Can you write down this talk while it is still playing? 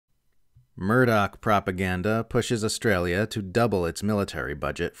Murdoch propaganda pushes Australia to double its military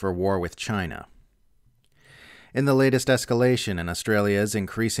budget for war with China. In the latest escalation in Australia's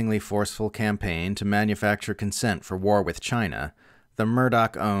increasingly forceful campaign to manufacture consent for war with China, the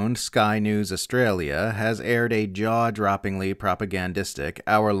Murdoch-owned Sky News Australia has aired a jaw-droppingly propagandistic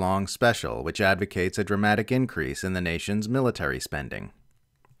hour-long special which advocates a dramatic increase in the nation's military spending.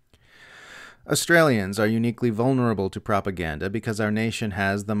 Australians are uniquely vulnerable to propaganda because our nation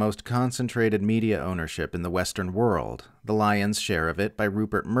has the most concentrated media ownership in the Western world, the lion's share of it by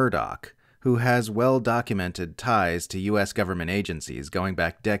Rupert Murdoch, who has well-documented ties to U.S. government agencies going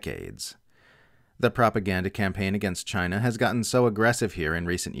back decades. The propaganda campaign against China has gotten so aggressive here in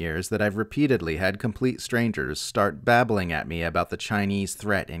recent years that I've repeatedly had complete strangers start babbling at me about the Chinese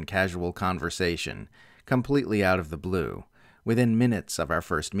threat in casual conversation, completely out of the blue, within minutes of our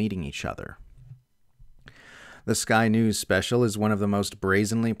first meeting each other. The Sky News special is one of the most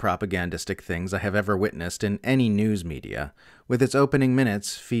brazenly propagandistic things I have ever witnessed in any news media, with its opening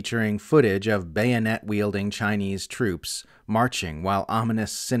minutes featuring footage of bayonet-wielding Chinese troops marching while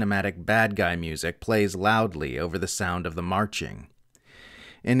ominous cinematic bad guy music plays loudly over the sound of the marching.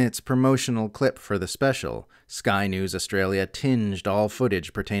 In its promotional clip for the special, Sky News Australia tinged all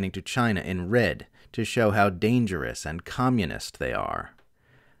footage pertaining to China in red to show how dangerous and communist they are.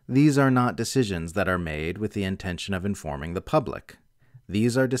 These are not decisions that are made with the intention of informing the public.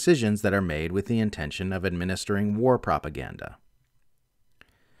 These are decisions that are made with the intention of administering war propaganda.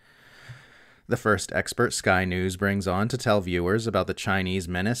 The first expert Sky News brings on to tell viewers about the Chinese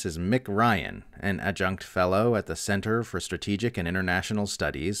menace is Mick Ryan, an adjunct fellow at the Center for Strategic and International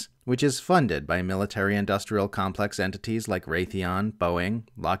Studies, which is funded by military-industrial complex entities like Raytheon, Boeing,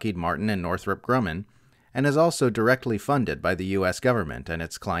 Lockheed Martin, and Northrop Grumman, and is also directly funded by the U.S. government and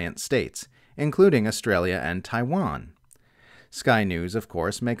its client states, including Australia and Taiwan. Sky News, of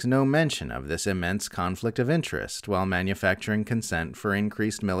course, makes no mention of this immense conflict of interest while manufacturing consent for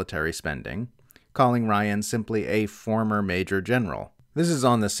increased military spending, calling Ryan simply a former major general. This is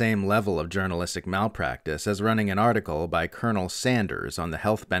on the same level of journalistic malpractice as running an article by Colonel Sanders on the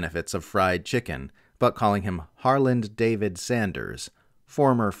health benefits of fried chicken, but calling him Harland David Sanders,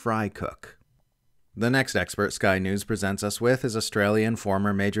 former fry cook. The next expert Sky News presents us with is Australian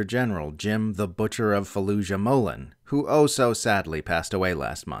former Major General Jim the Butcher of Fallujah Molan, who oh so sadly passed away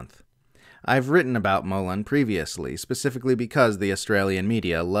last month. I've written about Molan previously, specifically because the Australian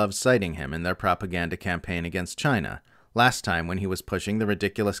media love citing him in their propaganda campaign against China, last time when he was pushing the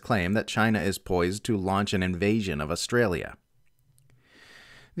ridiculous claim that China is poised to launch an invasion of Australia.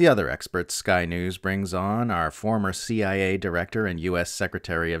 The other experts Sky News brings on are former CIA Director and U.S.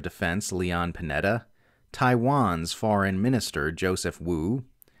 Secretary of Defense Leon Panetta, Taiwan's Foreign Minister Joseph Wu,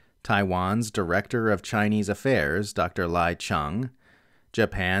 Taiwan's Director of Chinese Affairs Dr. Lai Chung,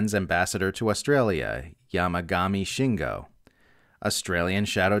 Japan's Ambassador to Australia Yamagami Shingo, Australian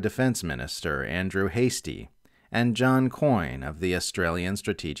Shadow Defense Minister Andrew Hastie, and John Coyne of the Australian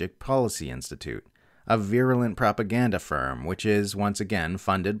Strategic Policy Institute, a virulent propaganda firm which is once again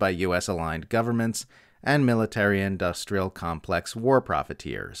funded by U.S.-aligned governments and military-industrial complex war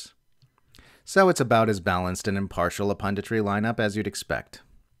profiteers. So it's about as balanced and impartial a punditry lineup as you'd expect.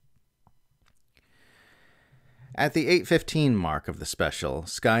 At the 8:15 mark of the special,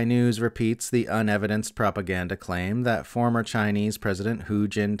 Sky News repeats the unevidenced propaganda claim that former Chinese President Hu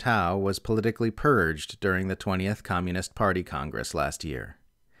Jintao was politically purged during the 20th Communist Party Congress last year.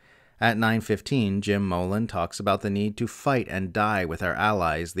 At 9:15, Jim Molan talks about the need to fight and die with our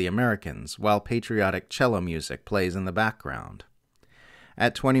allies, the Americans, while patriotic cello music plays in the background.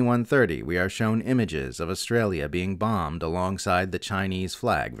 At 21:30, we are shown images of Australia being bombed alongside the Chinese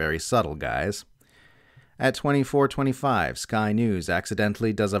flag, very subtle, guys. At 24:25, Sky News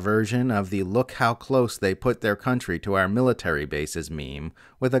accidentally does a version of the "look how close they put their country to our military bases" meme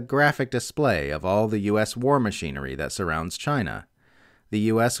with a graphic display of all the U.S. war machinery that surrounds China. The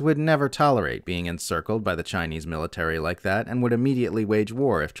U.S. would never tolerate being encircled by the Chinese military like that and would immediately wage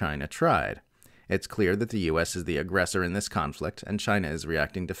war if China tried. It's clear that the U.S. is the aggressor in this conflict, and China is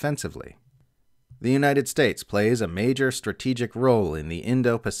reacting defensively. The United States plays a major strategic role in the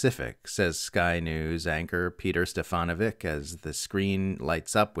Indo-Pacific, says Sky News anchor Peter Stefanovic as the screen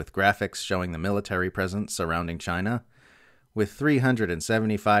lights up with graphics showing the military presence surrounding China. With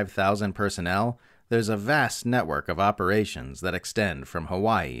 375,000 personnel, there's a vast network of operations that extend from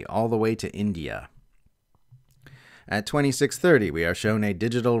Hawaii all the way to India. At 26:30, we are shown a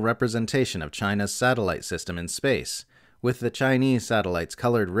digital representation of China's satellite system in space, with the Chinese satellites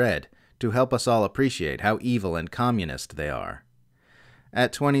colored red to help us all appreciate how evil and communist they are.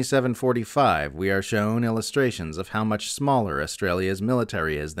 At 2745, we are shown illustrations of how much smaller Australia's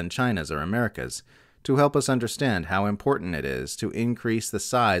military is than China's or America's, to help us understand how important it is to increase the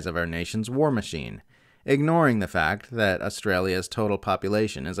size of our nation's war machine, ignoring the fact that Australia's total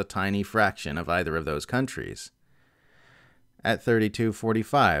population is a tiny fraction of either of those countries. At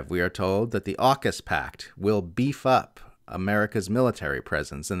 3245, we are told that the AUKUS Pact will beef up America's military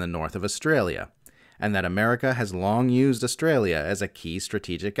presence in the north of Australia, and that America has long used Australia as a key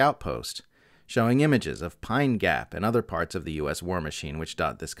strategic outpost, showing images of Pine Gap and other parts of the U.S. war machine which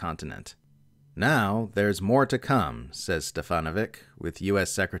dot this continent. Now, there's more to come, says Stefanovic, with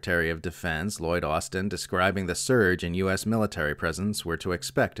U.S. Secretary of Defense Lloyd Austin describing the surge in U.S. military presence we're to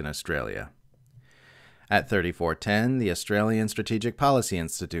expect in Australia. At 3410, the Australian Strategic Policy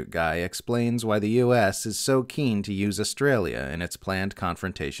Institute guy explains why the U.S. is so keen to use Australia in its planned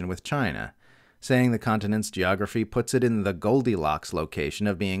confrontation with China, saying the continent's geography puts it in the Goldilocks location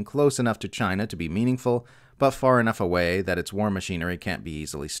of being close enough to China to be meaningful, but far enough away that its war machinery can't be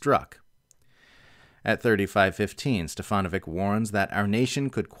easily struck. At 3515, Stefanovic warns that our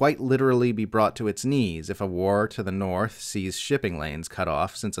nation could quite literally be brought to its knees if a war to the north sees shipping lanes cut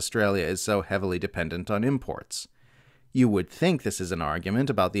off since Australia is so heavily dependent on imports. You would think this is an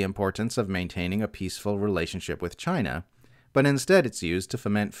argument about the importance of maintaining a peaceful relationship with China, but instead it's used to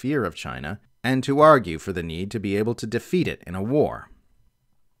foment fear of China and to argue for the need to be able to defeat it in a war.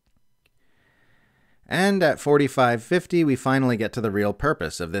 And at 4550, we finally get to the real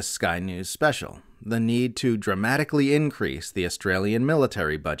purpose of this Sky News special, the need to dramatically increase the Australian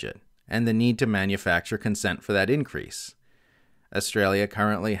military budget, and the need to manufacture consent for that increase. Australia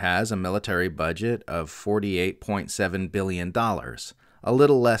currently has a military budget of $48.7 billion, a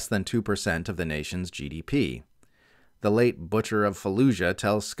little less than 2% of the nation's GDP. The late Butcher of Fallujah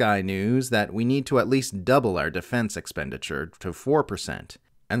tells Sky News that we need to at least double our defense expenditure to 4%,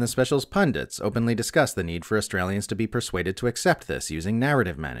 and the special's pundits openly discuss the need for Australians to be persuaded to accept this using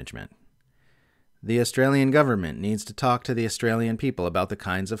narrative management. The Australian government needs to talk to the Australian people about the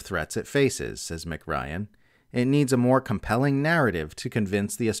kinds of threats it faces, says Mick Ryan. It needs a more compelling narrative to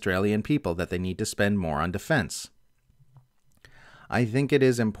convince the Australian people that they need to spend more on defense. I think it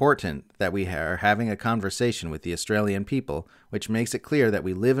is important that we are having a conversation with the Australian people which makes it clear that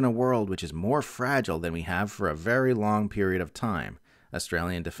we live in a world which is more fragile than we have for a very long period of time,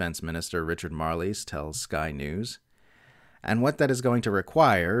 Australian Defence Minister Richard Marleys tells Sky News. And what that is going to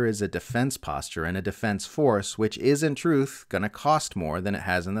require is a defense posture and a defense force which is in truth going to cost more than it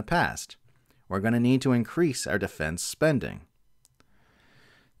has in the past. We're going to need to increase our defense spending.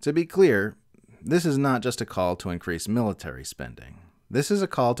 To be clear, this is not just a call to increase military spending. This is a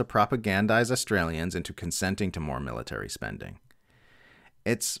call to propagandize Australians into consenting to more military spending.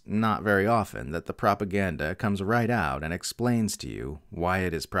 It's not very often that the propaganda comes right out and explains to you why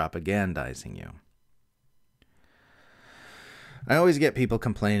it is propagandizing you. I always get people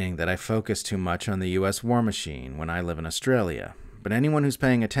complaining that I focus too much on the U.S. war machine when I live in Australia, but anyone who's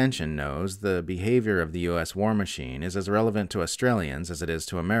paying attention knows the behavior of the U.S. war machine is as relevant to Australians as it is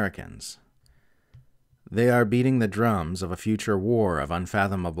to Americans. They are beating the drums of a future war of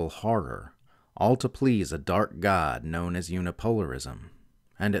unfathomable horror, all to please a dark god known as unipolarism,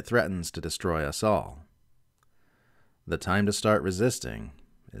 and it threatens to destroy us all. The time to start resisting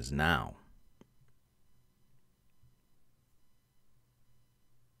is now.